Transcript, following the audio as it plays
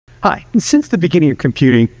Hi, and since the beginning of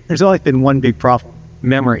computing, there's always been one big problem: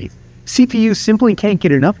 memory. CPUs simply can't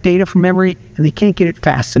get enough data from memory, and they can't get it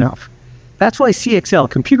fast enough. That's why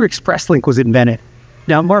CXL, Computer Express Link, was invented.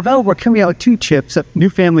 Now, at Marvell, we're coming out with two chips, a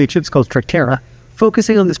new family of chips called Structera,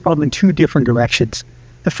 focusing on this problem in two different directions.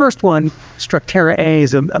 The first one, Structera A,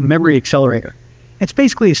 is a memory accelerator. It's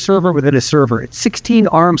basically a server within a server. It's 16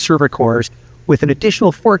 ARM server cores with an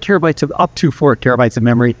additional 4 terabytes of up to 4 terabytes of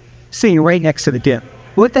memory sitting right next to the DIMM.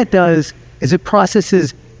 What that does is it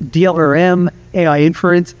processes DLRM, AI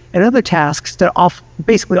inference, and other tasks that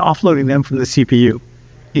basically offloading them from the CPU.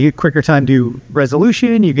 You get quicker time to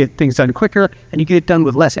resolution, you get things done quicker, and you get it done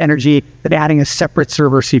with less energy than adding a separate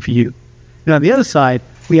server CPU. And on the other side,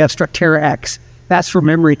 we have Structera X. That's for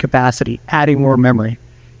memory capacity, adding more memory.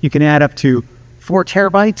 You can add up to 4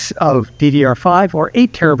 terabytes of DDR5 or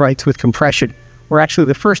 8 terabytes with compression. We're actually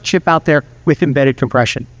the first chip out there with embedded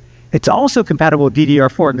compression. It's also compatible with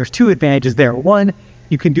DDR4, and there's two advantages there. One,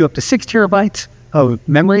 you can do up to 6 terabytes of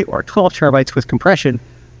memory or 12 terabytes with compression.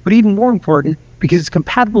 But even more important, because it's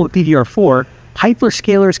compatible with DDR4,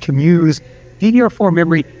 hyperscalers can use DDR4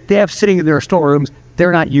 memory they have sitting in their storerooms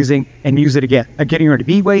they're not using and use it again. They're getting rid of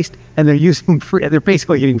e-waste, and they're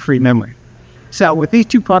basically getting free memory. So with these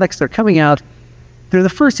two products, they're coming out. They're the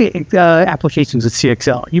first applications of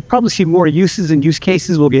CXL. You probably see more uses and use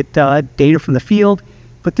cases. We'll get data from the field.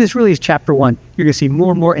 But this really is chapter one. You're going to see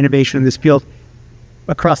more and more innovation in this field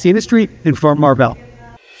across the industry and for Marvell.